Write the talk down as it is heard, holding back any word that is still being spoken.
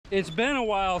It's been a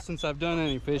while since I've done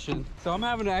any fishing, so I'm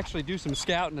having to actually do some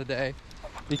scouting today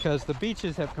because the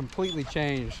beaches have completely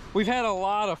changed. We've had a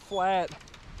lot of flat,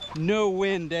 no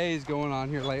wind days going on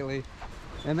here lately,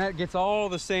 and that gets all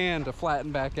the sand to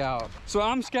flatten back out. So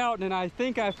I'm scouting, and I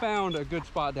think I found a good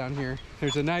spot down here.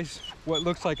 There's a nice, what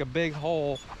looks like a big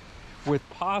hole with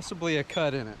possibly a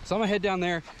cut in it. So I'm gonna head down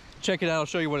there, check it out, I'll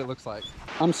show you what it looks like.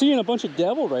 I'm seeing a bunch of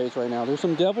devil rays right now. There's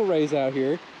some devil rays out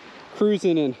here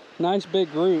cruising in nice big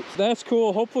groups. That's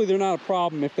cool. Hopefully they're not a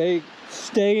problem. If they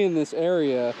stay in this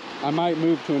area, I might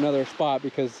move to another spot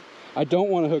because I don't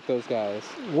want to hook those guys.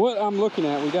 What I'm looking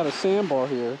at, we got a sandbar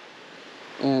here,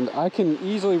 and I can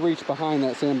easily reach behind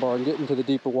that sandbar and get into the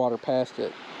deeper water past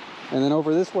it. And then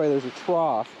over this way there's a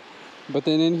trough, but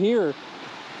then in here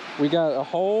we got a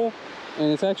hole,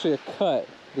 and it's actually a cut.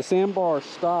 The sandbar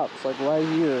stops like right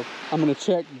here. I'm gonna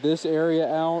check this area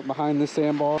out behind this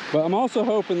sandbar, but I'm also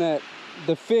hoping that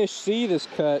the fish see this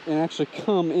cut and actually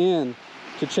come in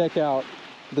to check out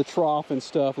the trough and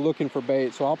stuff, looking for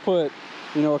bait. So I'll put,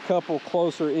 you know, a couple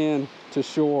closer in to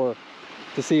shore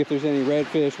to see if there's any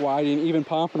redfish, whiting, even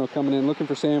pompano coming in looking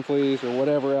for sandfleas or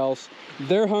whatever else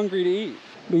they're hungry to eat.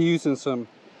 Be using some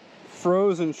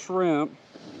frozen shrimp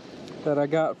that I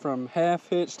got from Half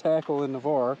Hitch Tackle in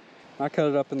Navarre. I cut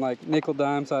it up in like nickel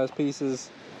dime size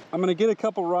pieces. I'm gonna get a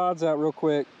couple rods out real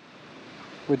quick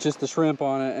with just the shrimp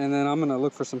on it, and then I'm gonna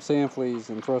look for some sandfleas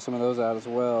and throw some of those out as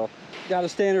well. Got a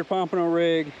standard pompano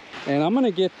rig, and I'm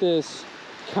gonna get this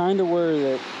kind of where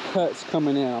the cut's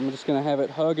coming in. I'm just gonna have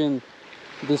it hugging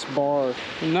this bar,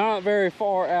 not very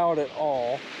far out at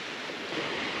all.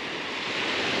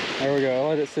 There we go,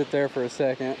 let it sit there for a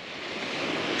second.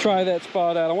 Try that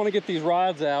spot out. I want to get these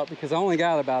rods out because I only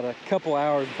got about a couple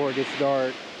hours before it gets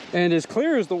dark. And as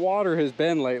clear as the water has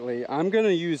been lately, I'm going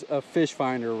to use a fish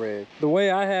finder rig. The way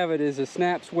I have it is a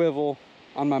snap swivel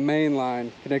on my main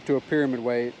line connected to a pyramid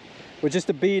weight with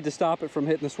just a bead to stop it from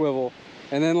hitting the swivel,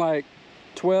 and then like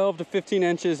 12 to 15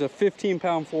 inches of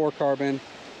 15-pound fluorocarbon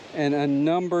and a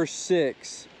number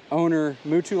 6 owner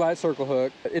Mutu light circle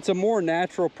hook. It's a more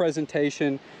natural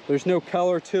presentation. There's no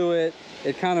color to it.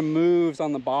 It kind of moves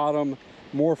on the bottom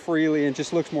more freely and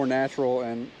just looks more natural.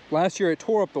 And last year it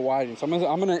tore up the whiting, so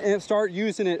I'm gonna start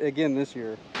using it again this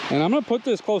year. And I'm gonna put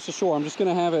this close to shore. I'm just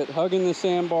gonna have it hugging the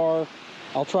sandbar.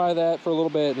 I'll try that for a little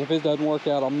bit, and if it doesn't work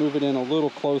out, I'll move it in a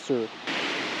little closer.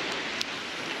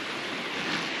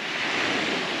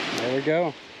 There we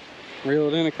go. Reel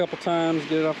it in a couple times,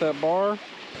 get it off that bar.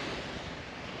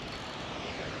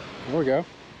 There we go.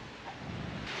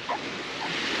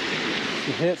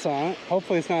 Some hits on it.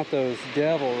 Hopefully it's not those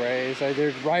devil rays.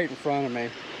 They're right in front of me.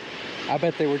 I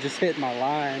bet they were just hitting my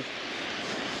line.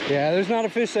 Yeah, there's not a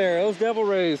fish there. Those devil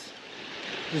rays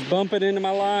just bumping into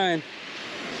my line.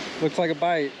 Looks like a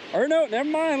bite. Or no, never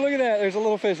mind. Look at that. There's a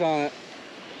little fish on it.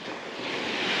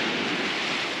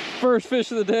 First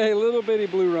fish of the day, little bitty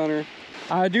blue runner.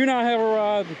 I do not have a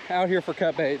rod out here for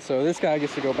cut bait, so this guy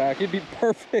gets to go back. It'd be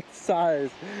perfect size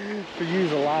to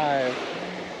use alive.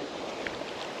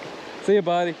 See ya,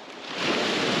 buddy.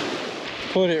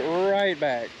 Put it right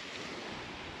back.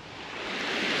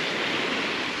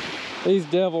 These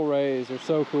devil rays are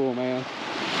so cool, man.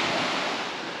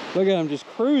 Look at them just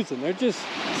cruising. They're just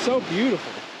so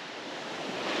beautiful.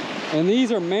 And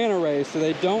these are manta rays, so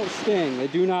they don't sting. They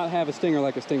do not have a stinger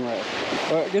like a stingray.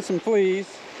 But get some fleas.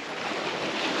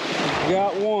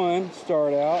 Got one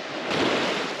start out.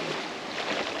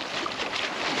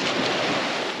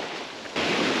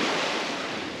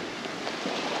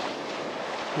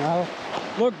 Now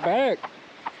look back,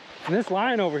 and this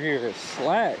line over here is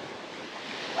slack.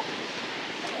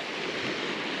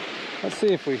 Let's see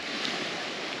if we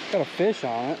got a fish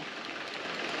on it.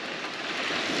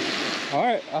 All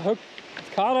right, I hooked, it's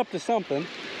caught up to something.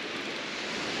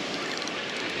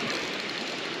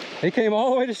 He came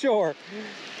all the way to shore.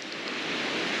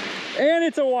 And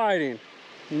it's a whiting.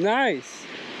 Nice.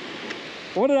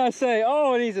 What did I say?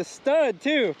 Oh, and he's a stud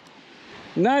too.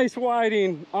 Nice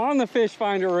whiting on the fish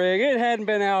finder rig. It hadn't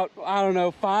been out, I don't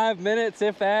know, 5 minutes,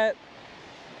 if that.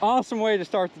 Awesome way to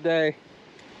start the day.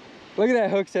 Look at that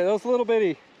hook set. Those little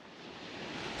bitty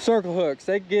circle hooks,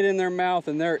 they get in their mouth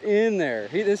and they're in there.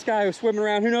 This guy was swimming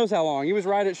around who knows how long. He was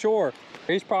right at shore.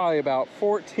 He's probably about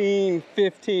 14,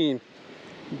 15.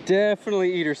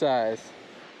 Definitely eater size.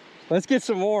 Let's get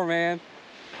some more, man.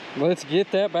 Let's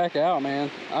get that back out, man.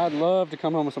 I'd love to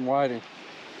come home with some whiting.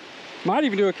 Might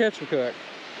even do a catch and cook.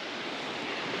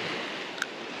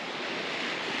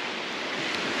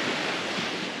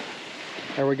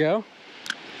 There we go.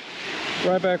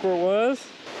 Right back where it was.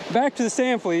 Back to the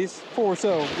Sandfleas before we're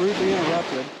so rudely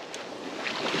interrupted.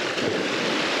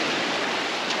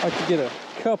 I like to get a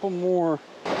couple more.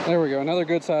 There we go, another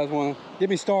good sized one. Get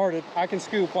me started. I can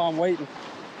scoop while I'm waiting.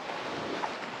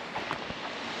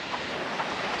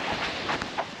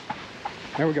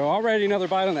 There we go, already another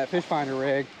bite on that fish finder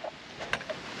rig.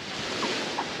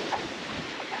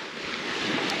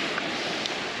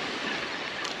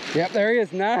 Yep, there he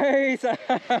is, nice.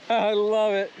 I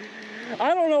love it.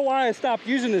 I don't know why I stopped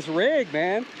using this rig,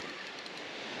 man.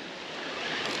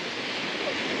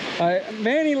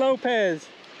 Manny Lopez,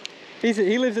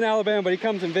 he lives in Alabama, but he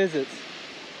comes and visits.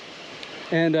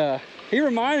 And he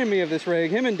reminded me of this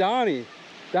rig. Him and Donnie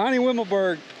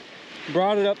Wimmelberg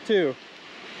brought it up too.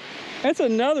 That's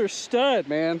another stud,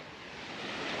 man.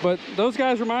 But those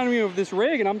guys reminded me of this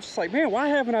rig, and I'm just like, man, why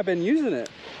haven't I been using it?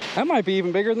 That might be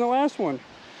even bigger than the last one.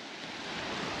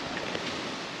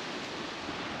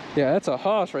 Yeah, that's a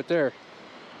hoss right there.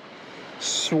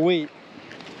 Sweet.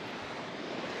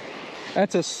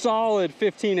 That's a solid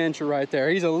 15-incher right there.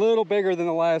 He's a little bigger than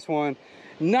the last one.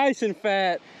 Nice and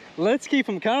fat. Let's keep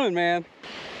them coming, man.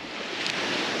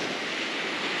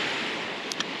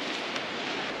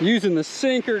 Using the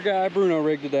sinker guy Bruno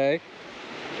rig today.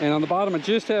 And on the bottom I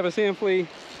just have a Sandflea.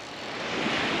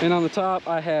 And on the top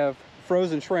I have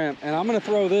frozen shrimp. And I'm gonna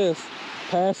throw this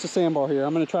past the sandbar here.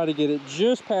 I'm gonna try to get it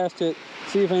just past it,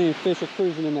 see if any fish are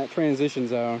cruising in that transition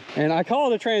zone. And I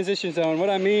call it a transition zone. What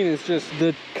I mean is just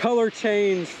the color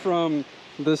change from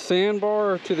the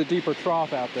sandbar to the deeper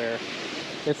trough out there.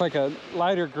 It's like a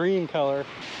lighter green color.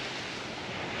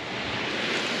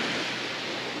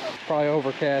 Probably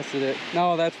overcasted it.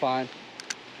 No, that's fine.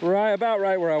 Right, about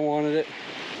right where I wanted it.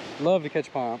 Love to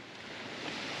catch pomp.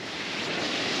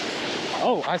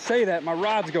 Oh, I say that, my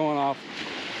rod's going off.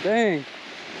 Dang,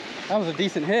 that was a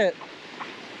decent hit.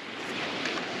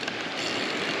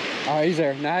 Oh, he's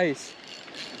there, nice.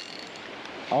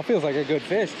 Oh, feels like a good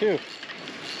fish too.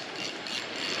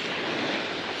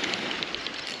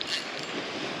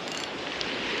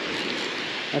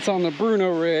 That's on the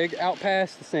Bruno rig, out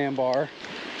past the sandbar.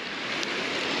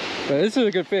 But this is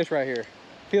a good fish right here.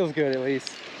 Feels good at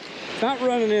least. It's not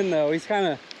running in though, he's kind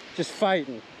of just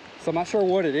fighting. So I'm not sure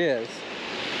what it is.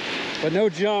 But no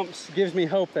jumps gives me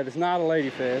hope that it's not a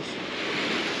ladyfish.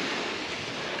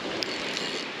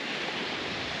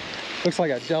 Looks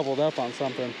like I doubled up on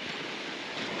something.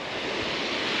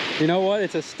 You know what?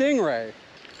 It's a stingray.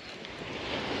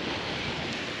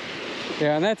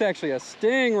 Yeah, and that's actually a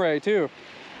stingray too.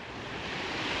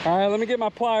 All right, let me get my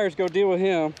pliers, go deal with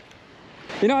him.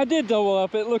 You know, I did double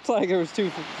up. It looks like there was two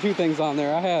things on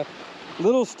there. I had a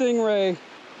little stingray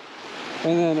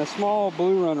and then a small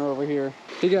blue runner over here.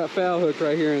 He got foul hooked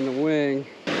right here in the wing.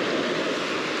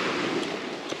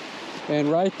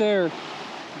 And right there,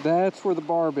 that's where the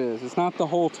barb is. It's not the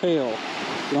whole tail.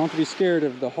 You don't have to be scared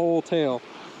of the whole tail.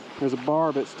 There's a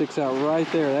barb that sticks out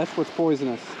right there. That's what's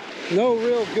poisonous. No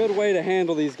real good way to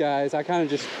handle these guys. I kind of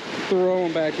just throw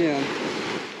them back in.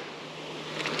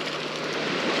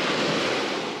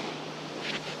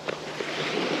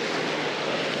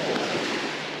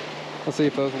 Let's see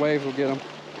if those waves will get them.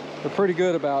 They're pretty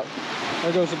good about.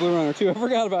 There goes the blue runner too. I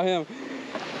forgot about him.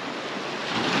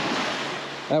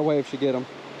 That wave should get him.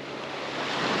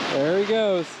 There he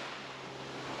goes.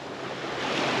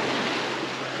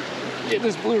 Get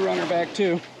this blue runner back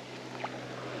too.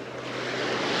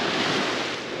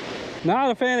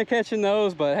 Not a fan of catching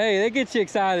those, but hey, they get you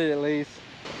excited at least.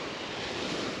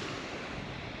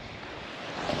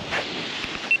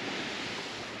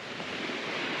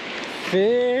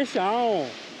 Fish on.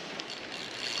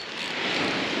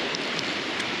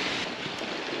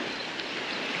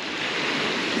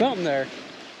 Something there.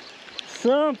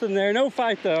 Something there. No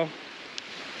fight though.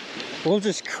 We'll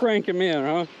just crank him in,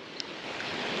 huh?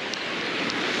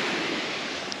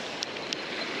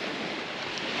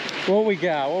 What we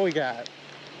got? What we got?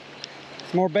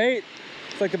 Some more bait?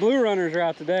 It's like the blue runners are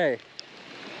out today.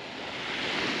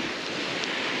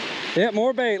 Yeah,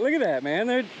 more bait. Look at that, man.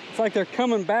 It's like they're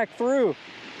coming back through.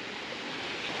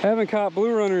 Haven't caught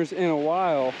blue runners in a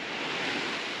while.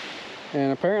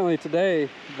 And apparently today,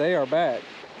 they are back.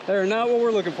 They're not what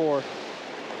we're looking for.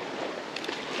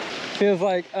 Feels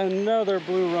like another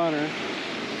blue runner.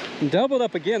 And doubled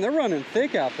up again. They're running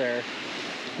thick out there.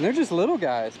 And they're just little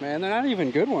guys, man. They're not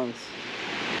even good ones.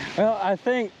 Well, I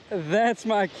think that's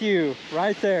my cue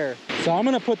right there. So I'm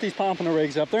gonna put these pompano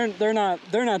rigs up. They're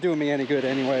not doing me any good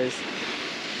anyways.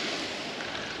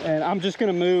 And I'm just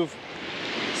gonna move,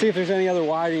 see if there's any other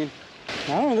whiting.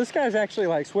 I don't know, this guy's actually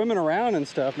like swimming around and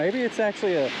stuff. Maybe it's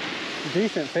actually a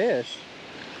decent fish.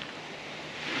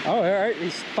 Oh, all right,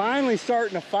 he's finally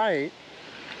starting to fight.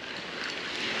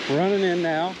 Running in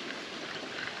now.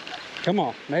 Come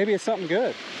on, maybe it's something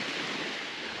good.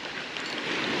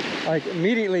 like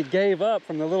immediately gave up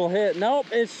from the little hit. Nope,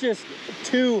 it's just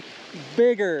 2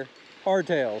 bigger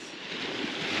hardtails.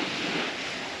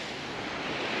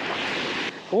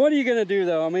 What are you gonna do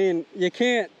though? I mean, you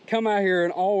can't come out here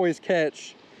and always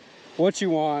catch what you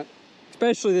want,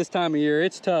 especially this time of year.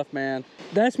 It's tough, man.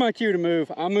 That's my cue to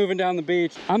move. I'm moving down the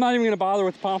beach. I'm not even gonna bother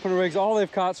with the pompano rigs. All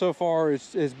they've caught so far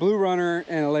is blue runner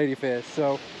and a ladyfish.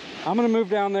 So I'm gonna move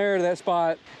down there to that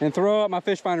spot and throw up my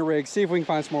fish finder rig, see if we can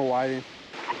find some more whiting.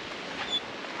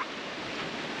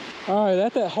 All right,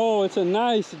 at that hole, it's a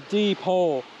nice deep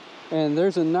hole, and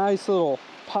there's a nice little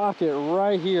pocket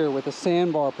right here with a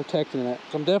sandbar protecting it.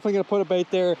 So I'm definitely gonna put a bait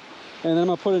there, and then I'm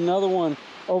gonna put another one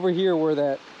over here where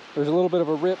there's a little bit of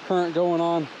a rip current going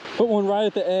on. Put one right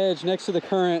at the edge next to the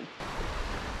current.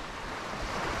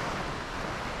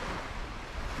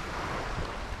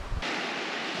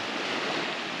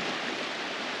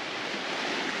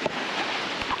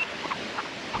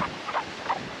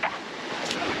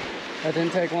 That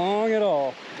didn't take long at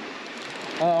all.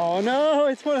 Oh no,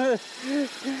 it's one of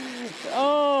the,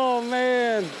 oh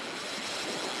man.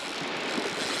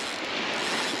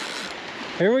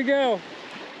 Here we go.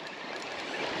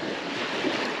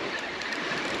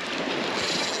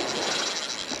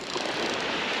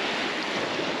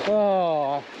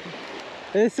 Oh,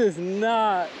 this is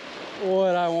not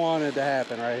what I wanted to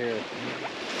happen right here.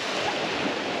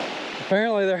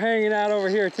 Apparently they're hanging out over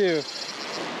here too.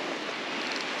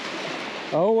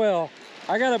 Oh well,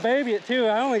 I got a baby it too.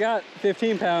 I only got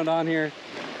 15-pound on here,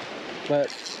 but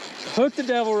hooked the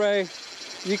devil ray.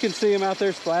 You can see him out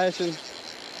there splashing,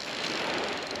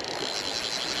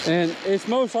 and it's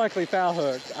most likely foul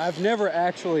hooked. I've never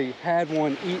actually had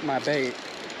one eat my bait.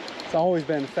 It's always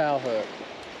been foul hooked,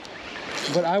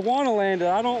 but I want to land it.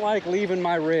 I don't like leaving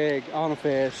my rig on a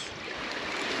fish.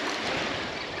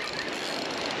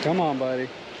 Come on, buddy.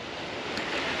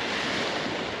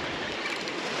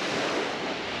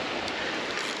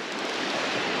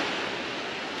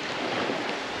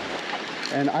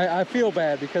 And I feel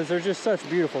bad because they're just such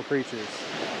beautiful creatures.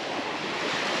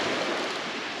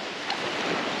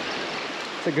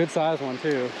 It's a good size one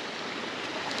too.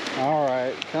 All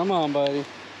right, come on, buddy.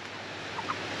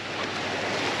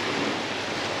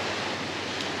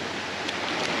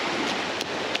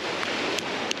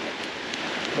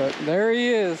 But there he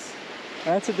is.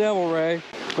 That's a devil ray.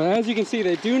 But as you can see,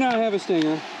 they do not have a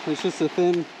stinger. It's just a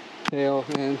thin tail,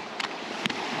 and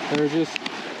they're just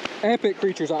epic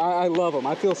creatures. I love them.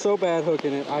 I feel so bad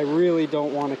hooking it. I really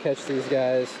don't want to catch these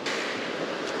guys.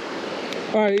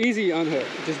 All right, easy unhook.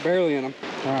 Just barely in them.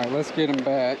 All right, let's get them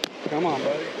back. Come on,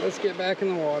 buddy. Let's get back in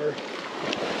the water.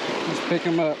 Just pick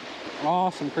them up.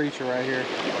 Awesome creature right here.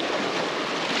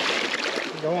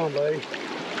 Go on, buddy.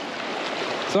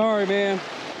 Sorry, man.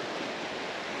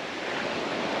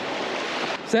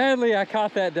 Sadly, I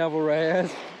caught that devil ray.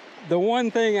 The one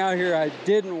thing out here I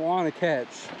didn't want to catch.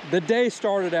 The day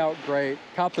started out great.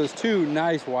 Caught those 2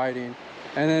 nice whiting.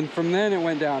 And then from then it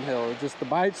went downhill. Just the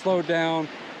bite slowed down.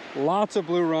 Lots of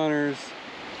blue runners.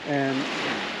 And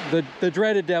the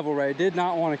dreaded devil ray. Did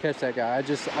not want to catch that guy.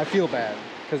 I feel bad.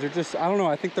 Because they're just, I don't know.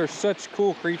 I think they're such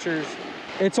cool creatures.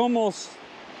 It's almost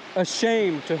a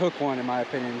shame to hook one, in my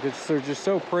opinion, because they're just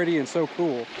so pretty and so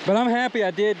cool. But I'm happy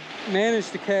I did manage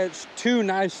to catch 2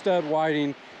 nice stud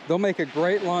whiting. They'll make a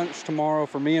great lunch tomorrow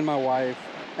for me and my wife.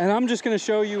 And I'm just gonna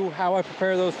show you how I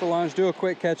prepare those for lunch, do a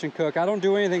quick catch and cook. I don't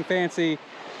do anything fancy.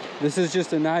 This is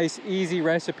just a nice, easy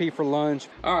recipe for lunch.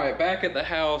 All right, back at the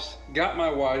house, got my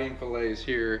whiting fillets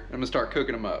here. I'm gonna start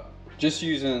cooking them up. Just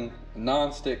using a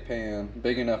non-stick pan,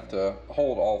 big enough to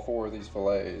hold all 4 of these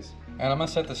fillets. And I'm gonna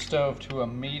set the stove to a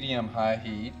medium-high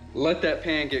heat. Let that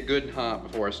pan get good and hot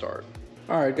before I start.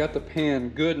 All right, got the pan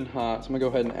good and hot, so I'm gonna go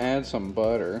ahead and add some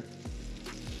butter.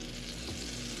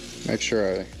 Make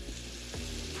sure I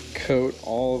coat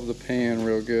all of the pan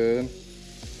real good.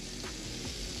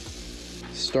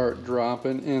 Start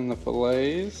dropping in the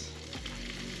fillets.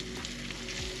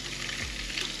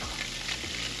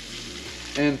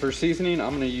 And for seasoning,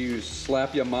 I'm gonna use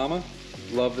Slap Ya Mama.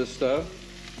 Love this stuff.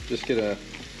 Just get a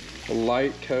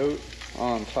light coat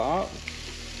on top.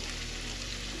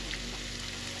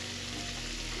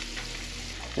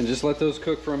 And just let those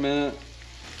cook for a minute.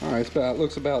 All right, it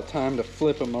looks about time to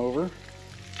flip them over.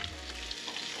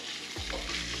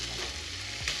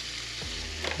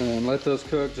 And let those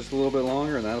cook just a little bit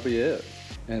longer, and that'll be it.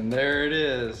 And there it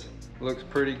is. Looks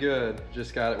pretty good.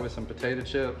 Just got it with some potato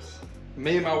chips.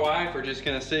 Me and my wife are just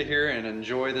gonna sit here and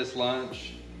enjoy this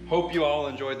lunch. Hope you all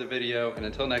enjoyed the video, and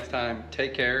until next time,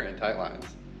 take care and tight lines.